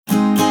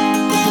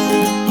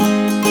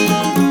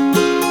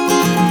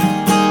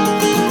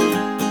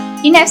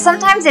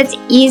Sometimes it's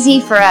easy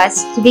for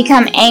us to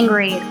become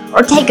angry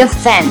or take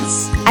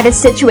offense at a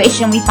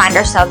situation we find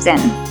ourselves in.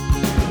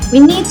 We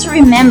need to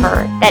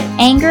remember that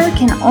anger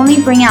can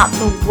only bring out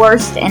the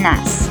worst in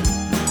us.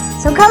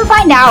 So come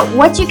find out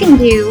what you can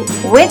do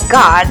with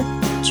God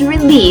to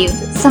relieve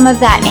some of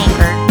that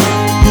anger.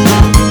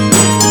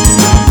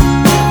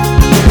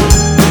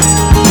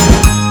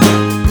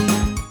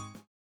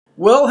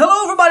 Well,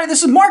 hello everybody,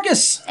 this is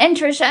Marcus. And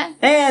Trisha.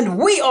 And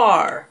we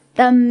are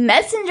the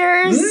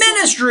Messengers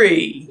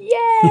Ministry.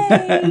 Yay!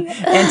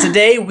 And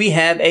today we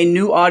have a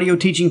new audio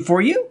teaching for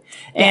you.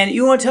 And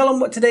you want to tell them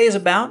what today is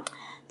about?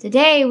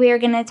 Today we are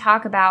going to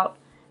talk about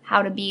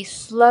how to be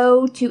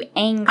slow to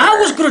anger. I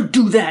was going to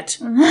do that.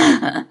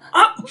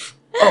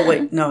 Oh,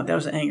 wait. No, that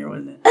was anger,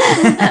 wasn't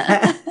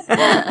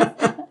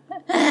it?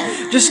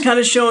 Just kind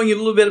of showing you a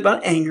little bit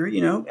about anger.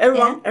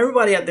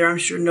 Everybody out there, I'm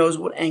sure, knows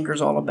what anger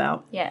is all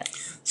about.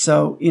 Yes.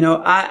 So,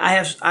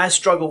 I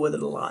struggle with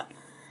it a lot.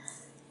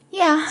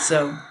 Yeah.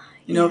 So,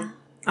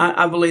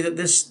 I believe that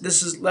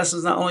this lesson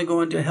is not only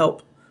going to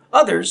help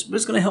others, but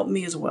it's going to help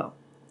me as well.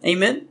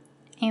 Amen?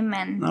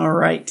 Amen. All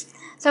right.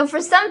 So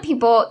for some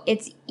people,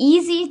 it's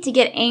easy to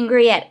get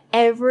angry at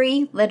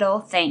every little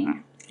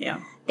thing.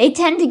 Yeah. They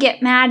tend to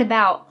get mad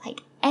about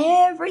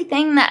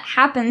everything that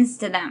happens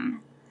to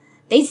them.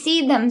 They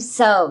see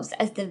themselves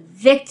as the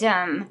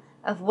victim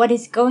of what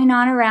is going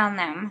on around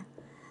them.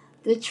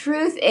 The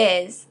truth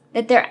is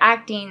that they're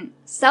acting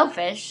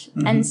selfish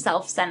and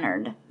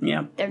self-centered.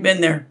 Yeah, They're been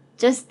there.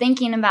 Just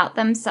thinking about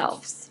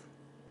themselves.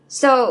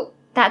 So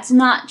that's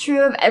not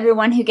true of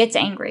everyone who gets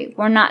angry.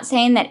 We're not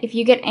saying that if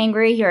you get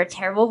angry, you're a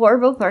terrible,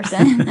 horrible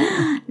person.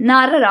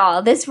 Not at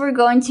all. We're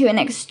going to an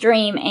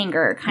extreme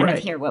anger kind of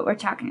here, what we're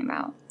talking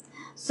about.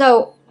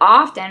 So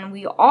often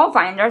we all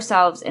find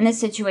ourselves in a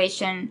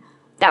situation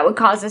that would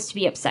cause us to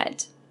be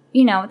upset.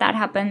 That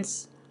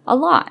happens a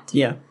lot.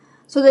 Yeah.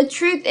 So the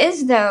truth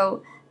is,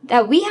 though,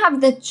 that we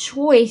have the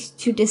choice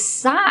to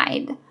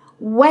decide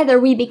whether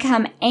we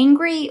become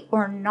angry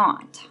or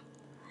not.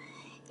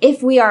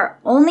 If we are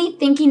only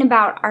thinking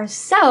about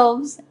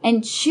ourselves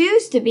and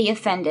choose to be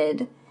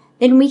offended,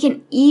 then we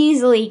can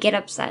easily get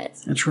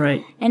upset. That's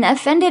right. And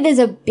offended is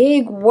a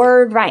big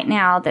word right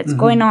now that's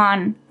going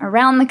on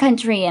around the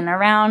country and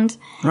around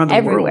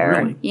everywhere.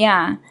 World, really.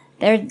 Yeah.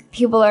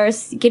 People are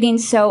getting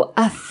so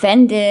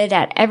offended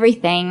at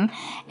everything,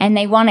 and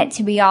they want it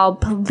to be all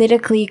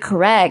politically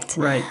correct.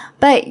 Right.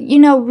 But,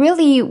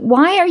 really,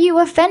 why are you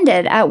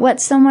offended at what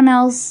someone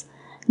else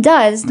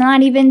does,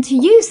 not even to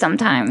you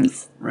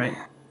sometimes? Right.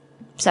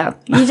 So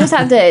you just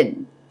have to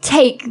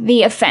take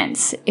the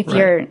offense if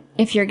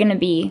you're going to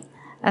be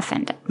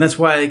offended. That's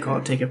why they call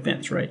it take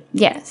offense, right?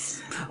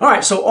 Yes. All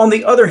right. So on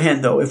the other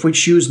hand, though, if we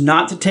choose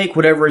not to take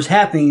whatever is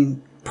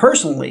happening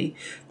personally,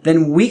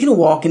 then we can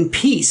walk in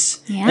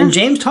peace. Yeah. And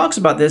James talks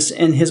about this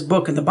in his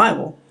book in the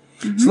Bible.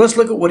 So let's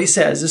look at what he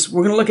says.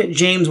 We're going to look at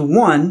James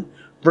 1,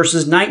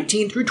 verses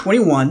 19 through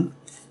 21,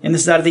 and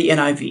this is out of the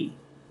NIV. It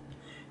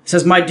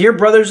says, "My dear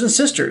brothers and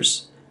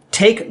sisters,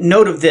 take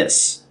note of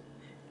this.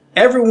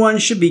 Everyone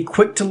should be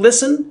quick to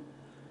listen,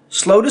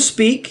 slow to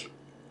speak,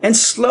 and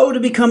slow to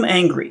become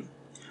angry,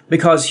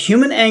 because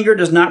human anger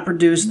does not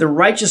produce the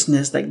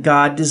righteousness that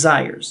God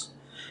desires.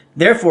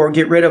 Therefore,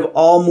 get rid of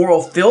all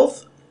moral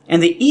filth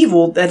and the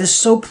evil that is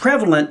so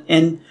prevalent,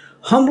 and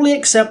humbly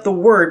accept the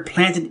word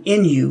planted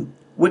in you,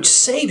 which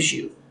saves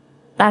you."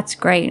 That's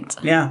great.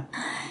 Yeah.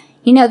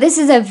 This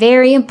is a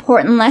very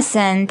important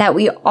lesson that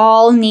we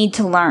all need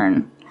to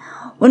learn.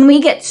 When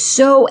we get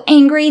so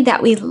angry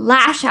that we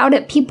lash out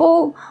at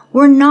people,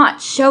 we're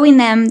not showing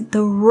them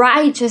the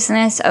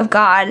righteousness of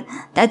God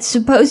that's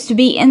supposed to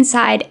be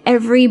inside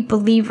every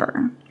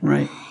believer.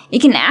 Right.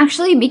 It can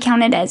actually be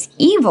counted as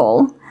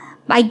evil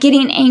by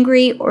getting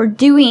angry or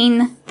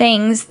doing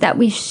things that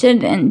we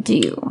shouldn't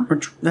do.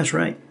 That's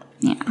right.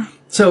 Yeah.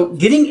 So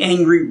getting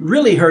angry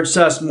really hurts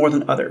us more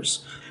than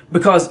others,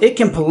 because it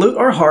can pollute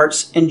our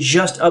hearts and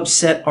just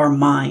upset our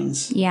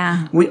minds.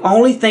 Yeah. We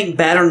only think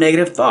bad or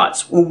negative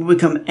thoughts when we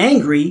become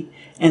angry,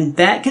 and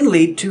that can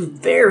lead to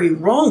very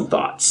wrong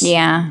thoughts.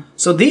 Yeah.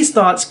 So these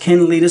thoughts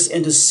can lead us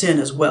into sin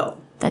as well.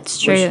 That's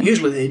true. Which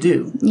usually they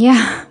do.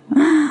 Yeah.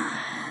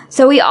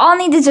 So we all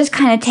need to just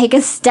kind of take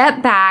a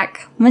step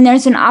back when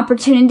there's an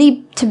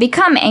opportunity to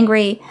become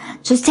angry.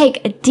 Just take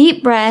a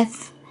deep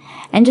breath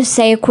and just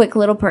say a quick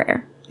little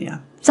prayer. Yeah.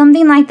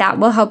 Something like that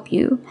will help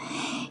you.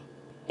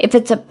 If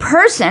it's a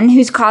person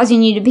who's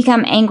causing you to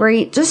become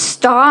angry, just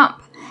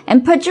stop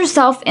and put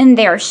yourself in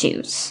their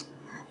shoes.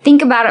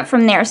 Think about it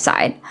from their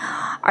side.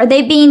 Are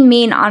they being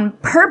mean on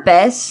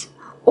purpose,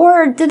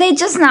 or do they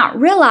just not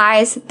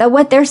realize that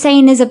what they're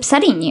saying is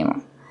upsetting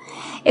you?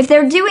 If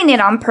they're doing it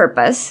on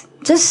purpose,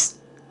 just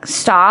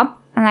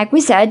stop and, like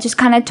we said, just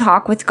kind of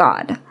talk with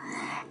God.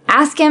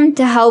 Ask Him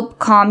to help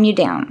calm you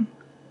down.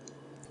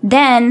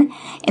 Then,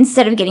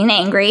 instead of getting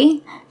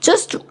angry,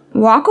 just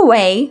walk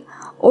away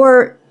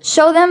or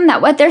show them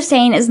that what they're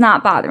saying is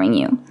not bothering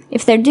you.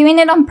 If they're doing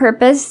it on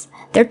purpose,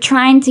 they're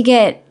trying to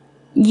get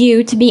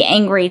you to be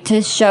angry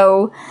to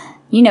show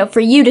for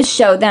you to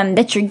show them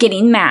that you're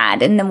getting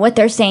mad, and then what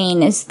they're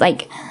saying is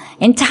like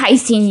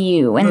enticing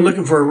you, and they're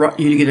looking for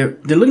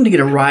they're looking to get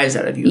a rise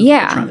out of you.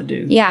 Yeah, they're trying to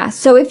do. Yeah.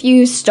 So if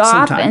you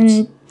stop Sometimes.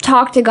 and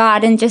talk to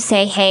God and just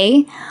say,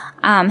 "Hey,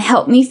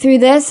 help me through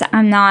this.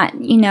 I'm not,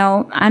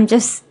 I'm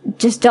just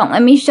don't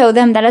let me show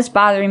them that it's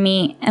bothering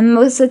me," and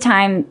most of the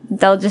time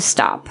they'll just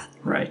stop.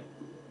 Right.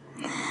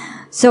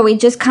 So we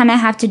just kind of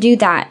have to do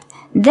that.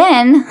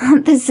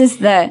 Then this is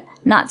the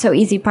not so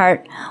easy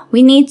part.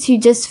 We need to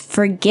just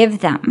forgive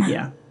them.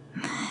 Yeah.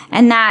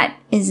 And that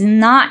is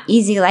not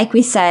easy, like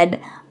we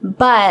said,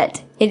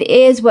 but it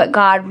is what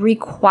God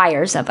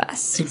requires of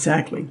us.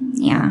 Exactly.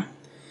 Yeah.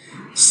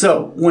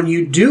 So when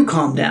you do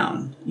calm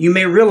down, you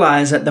may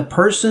realize that the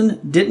person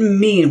didn't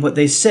mean what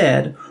they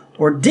said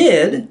or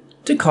did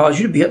to cause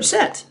you to be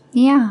upset.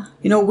 Yeah.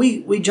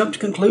 We jump to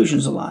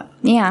conclusions a lot.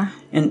 Yeah.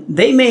 And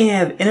they may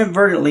have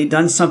inadvertently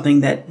done something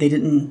that they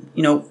didn't,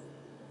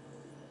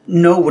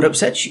 know would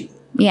upset you.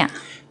 Yeah.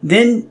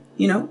 Then,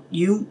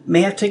 you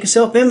may have to take a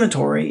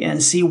self-inventory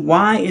and see,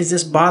 why is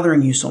this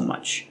bothering you so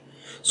much?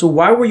 So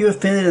why were you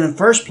offended in the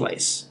first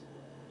place?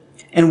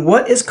 And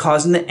what is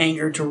causing the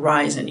anger to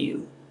rise in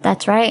you?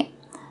 That's right.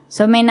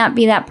 So it may not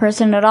be that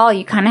person at all.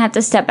 You kind of have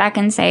to step back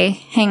and say,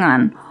 hang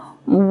on,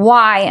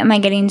 why am I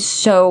getting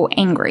so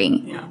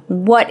angry? Yeah.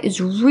 What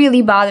is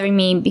really bothering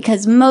me?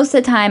 Because most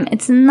of the time,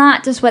 it's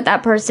not just what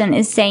that person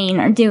is saying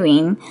or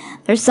doing.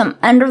 There's some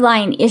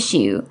underlying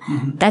issue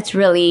that's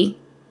really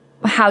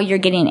how you're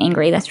getting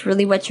angry. That's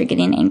really what you're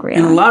getting angry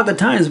And on. a lot of the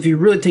times, if you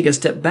really take a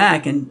step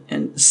back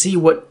and see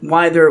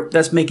why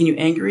that's making you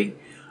angry,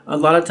 a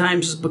lot of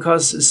times it's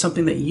because it's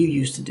something that you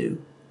used to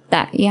do.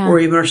 Yeah. Or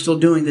even are still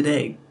doing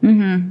today.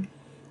 Mm-hmm.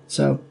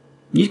 So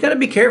you just got to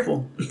be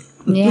careful.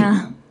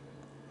 Yeah.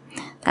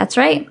 That's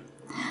right.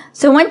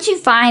 So once you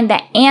find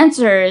the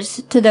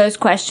answers to those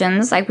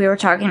questions, like we were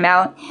talking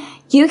about,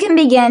 you can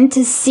begin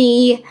to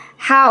see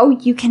how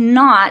you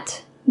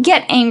cannot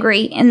get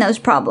angry in those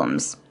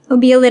problems. It'll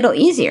be a little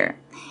easier.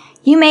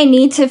 You may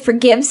need to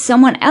forgive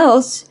someone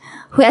else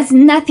who has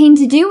nothing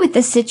to do with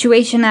the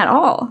situation at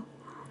all.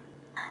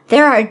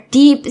 There are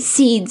deep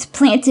seeds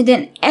planted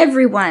in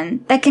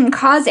everyone that can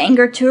cause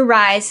anger to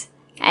arise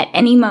at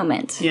any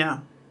moment. Yeah.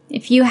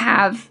 If you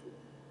have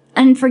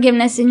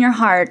unforgiveness in your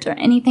heart or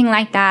anything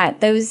like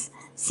that, those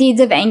seeds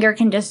of anger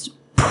can just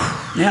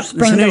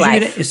spring to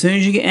life. As soon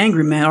as you get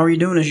angry, man, all you're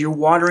doing is you're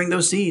watering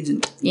those seeds,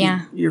 and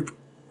you're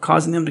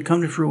causing them to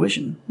come to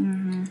fruition.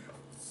 Mm-hmm.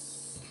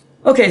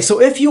 Okay, so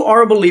if you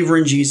are a believer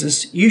in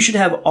Jesus, you should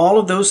have all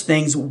of those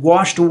things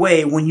washed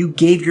away when you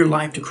gave your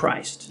life to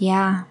Christ.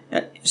 Yeah.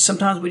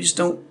 Sometimes we just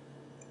don't.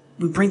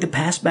 We bring the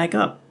past back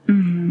up.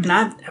 Mm-hmm. And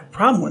I have a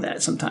problem with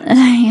that sometimes.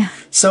 Yeah.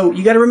 So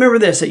you got to remember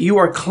this, that you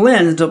are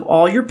cleansed of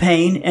all your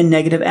pain and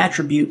negative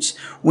attributes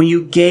when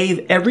you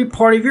gave every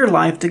part of your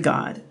life to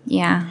God.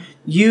 Yeah.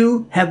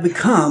 You have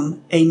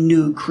become a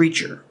new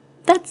creature.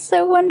 That's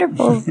so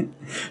wonderful.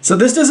 So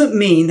this doesn't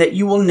mean that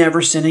you will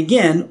never sin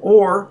again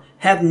or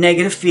have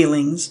negative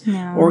feelings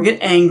or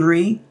get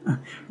angry.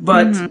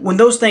 But when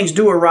those things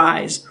do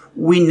arise,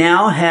 we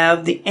now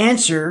have the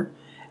answer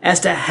as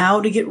to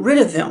how to get rid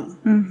of them.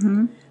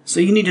 Mm-hmm. So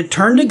you need to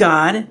turn to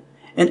God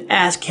and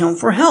ask Him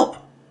for help.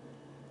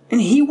 And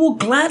He will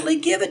gladly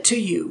give it to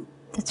you.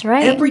 That's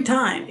right. Every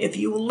time, if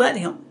you will let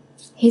Him.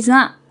 He's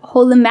not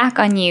holding back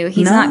on you.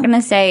 He's not going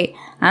to say,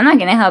 I'm not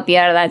going to help you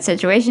out of that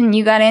situation.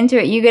 You got into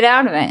it. You get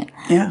out of it.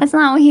 Yeah. That's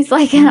not what He's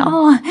like at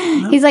all.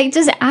 No. He's like,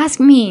 just ask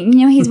me.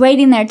 He's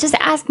waiting there. Just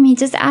ask me.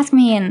 Just ask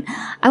me. And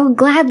I will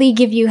gladly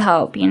give you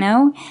help.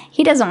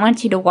 He doesn't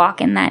want you to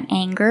walk in that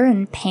anger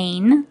and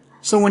pain.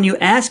 So when you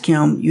ask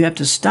Him, you have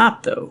to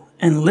stop, though,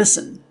 and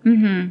listen.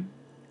 Mm-hmm.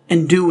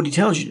 And do what He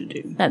tells you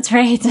to do. That's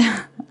right.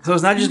 So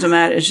it's not just a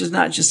matter, it's just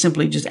not just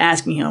simply just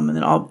asking Him and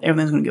then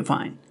everything's going to get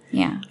fine.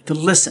 Yeah. You have to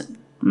listen.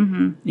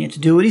 Mm-hmm. You have to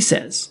do what He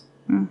says.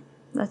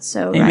 That's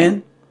so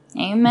Amen?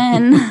 Right.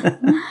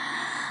 Amen.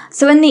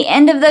 So in the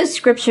end of those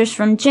scriptures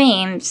from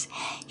James,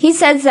 he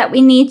says that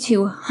we need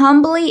to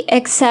humbly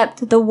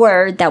accept the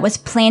word that was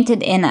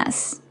planted in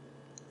us.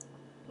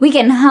 We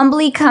can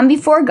humbly come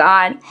before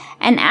God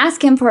and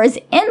ask Him for His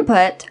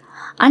input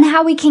on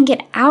how we can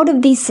get out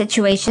of these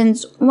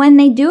situations when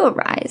they do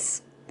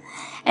arise.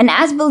 And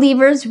as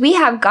believers, we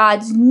have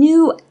God's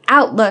new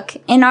outlook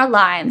in our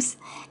lives,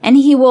 and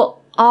He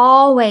will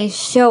always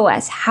show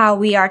us how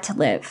we are to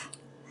live.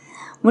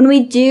 When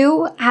we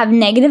do have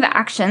negative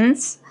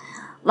actions,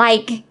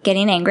 like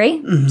getting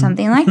angry,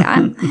 something like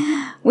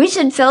that, we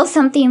should feel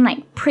something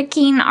like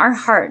pricking our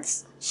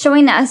hearts,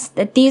 showing us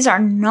that these are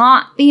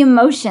not the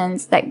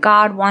emotions that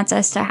God wants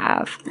us to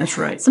have. That's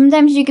right.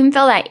 Sometimes you can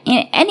feel that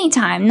any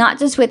time, not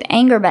just with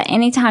anger, but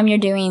anytime you're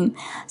doing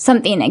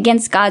something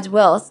against God's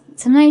will.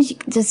 Sometimes you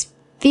can just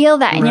feel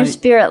that in your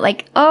spirit,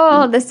 like,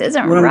 oh, this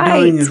isn't what right. What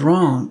I'm doing is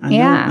wrong.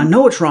 I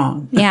know it's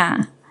wrong.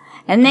 Yeah.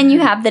 And then you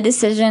have the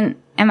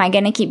decision, am I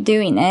going to keep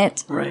doing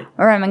it? Right.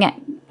 Or am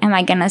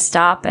I going to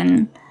stop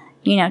and,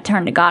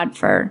 turn to God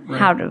for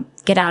how to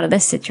get out of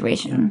this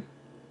situation?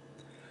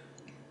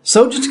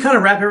 So just to kind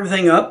of wrap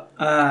everything up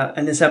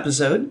in this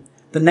episode,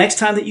 the next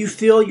time that you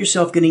feel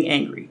yourself getting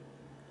angry,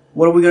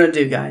 what are we going to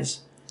do,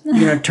 guys? You're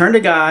going to turn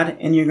to God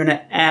and you're going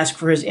to ask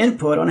for his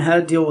input on how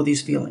to deal with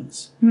these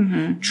feelings.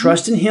 Mm-hmm.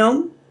 Trust in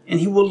him and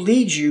he will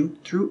lead you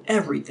through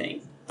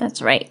everything.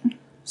 That's right.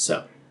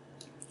 So.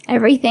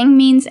 Everything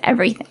means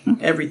everything.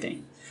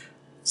 Everything.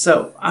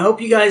 So I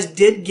hope you guys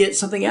did get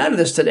something out of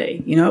this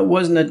today. You know, it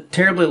wasn't a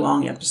terribly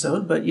long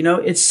episode, but you know,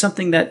 it's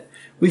something that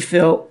we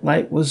feel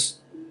like was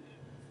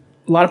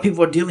a lot of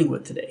people are dealing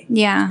with today.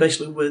 Yeah.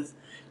 Especially with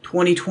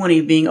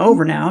 2020 being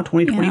over now.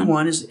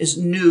 2021 is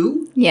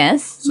new.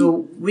 Yes.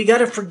 So we got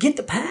to forget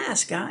the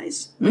past,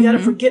 guys. We got to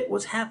forget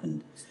what's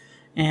happened.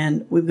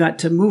 And we've got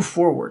to move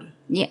forward.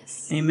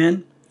 Yes.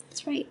 Amen.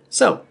 That's right.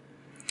 So.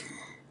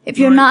 If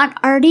you're not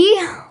already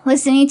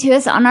listening to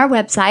us on our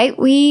website,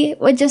 we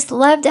would just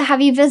love to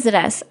have you visit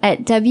us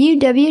at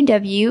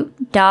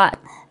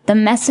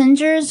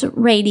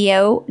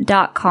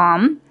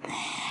www.themessengersradio.com.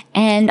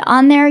 And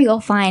on there,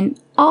 you'll find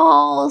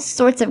all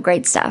sorts of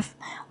great stuff.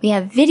 We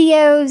have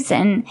videos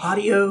and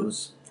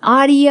audios,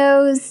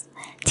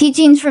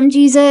 teachings from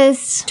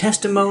Jesus,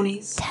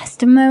 testimonies,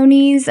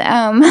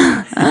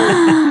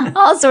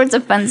 all sorts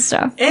of fun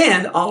stuff.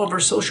 And all of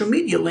our social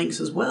media links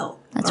as well.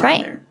 That's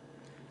right. There.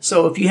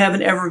 So if you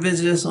haven't ever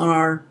visited us on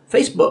our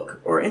Facebook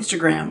or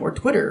Instagram or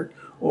Twitter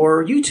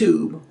or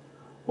YouTube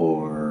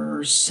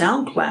or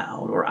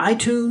SoundCloud or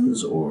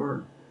iTunes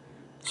or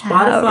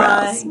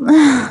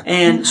Spotify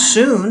and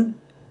soon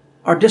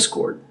our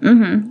Discord.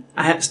 Mm-hmm.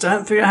 I still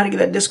haven't figured out how to get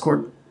that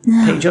Discord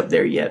page up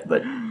there yet,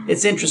 but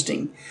it's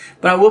interesting.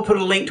 But I will put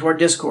a link to our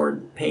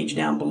Discord page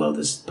down below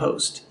this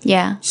post.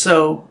 Yeah.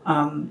 So,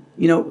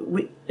 you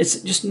know,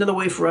 it's just another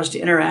way for us to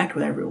interact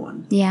with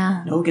everyone.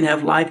 Yeah. You know, we can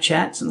have live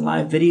chats and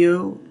live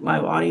video,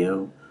 live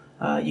audio.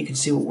 You can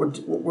see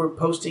what we're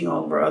posting.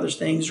 All of our other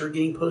things are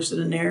getting posted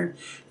in there.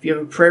 If you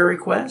have a prayer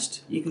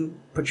request, you can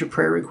put your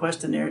prayer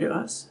request in there to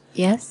us.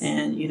 Yes.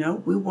 And, you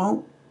know, we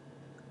won't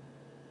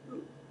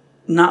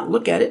not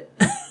look at it.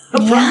 I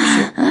promise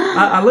you.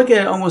 I look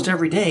at it almost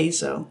every day,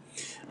 so...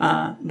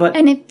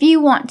 and if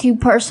you want to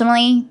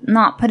personally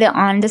not put it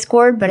on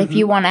Discord, but if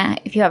you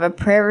have a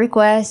prayer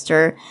request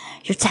or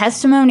your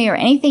testimony or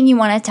anything you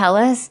want to tell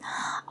us,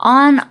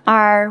 on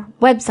our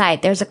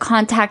website, there's a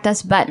contact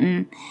us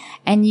button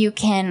and you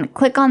can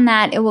click on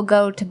that. It will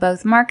go to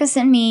both Marcus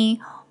and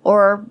me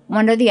or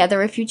one or the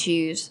other if you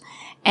choose.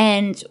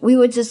 And we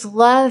would just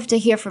love to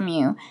hear from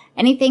you.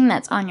 Anything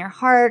that's on your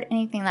heart,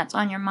 anything that's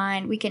on your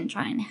mind, we can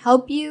try and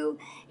help you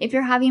if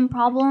you're having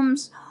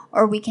problems.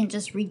 Or we can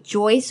just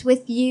rejoice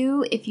with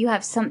you if you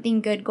have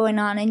something good going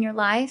on in your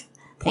life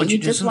that you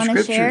just want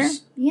to share.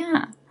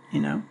 Yeah.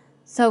 You know.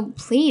 So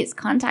please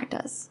contact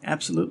us.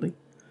 Absolutely.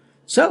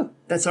 So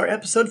that's our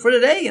episode for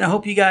today. And I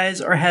hope you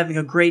guys are having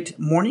a great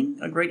morning,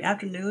 a great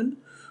afternoon,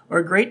 or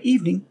a great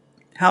evening,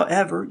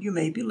 however you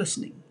may be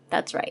listening.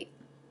 That's right.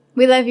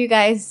 We love you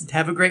guys.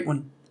 Have a great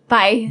one.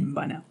 Bye.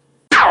 Bye now.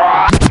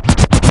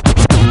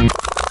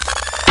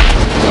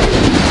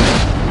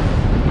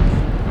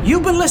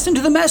 You've been listening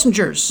to The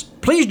Messengers.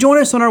 Please join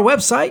us on our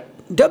website,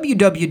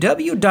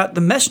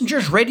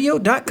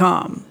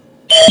 www.themessengersradio.com.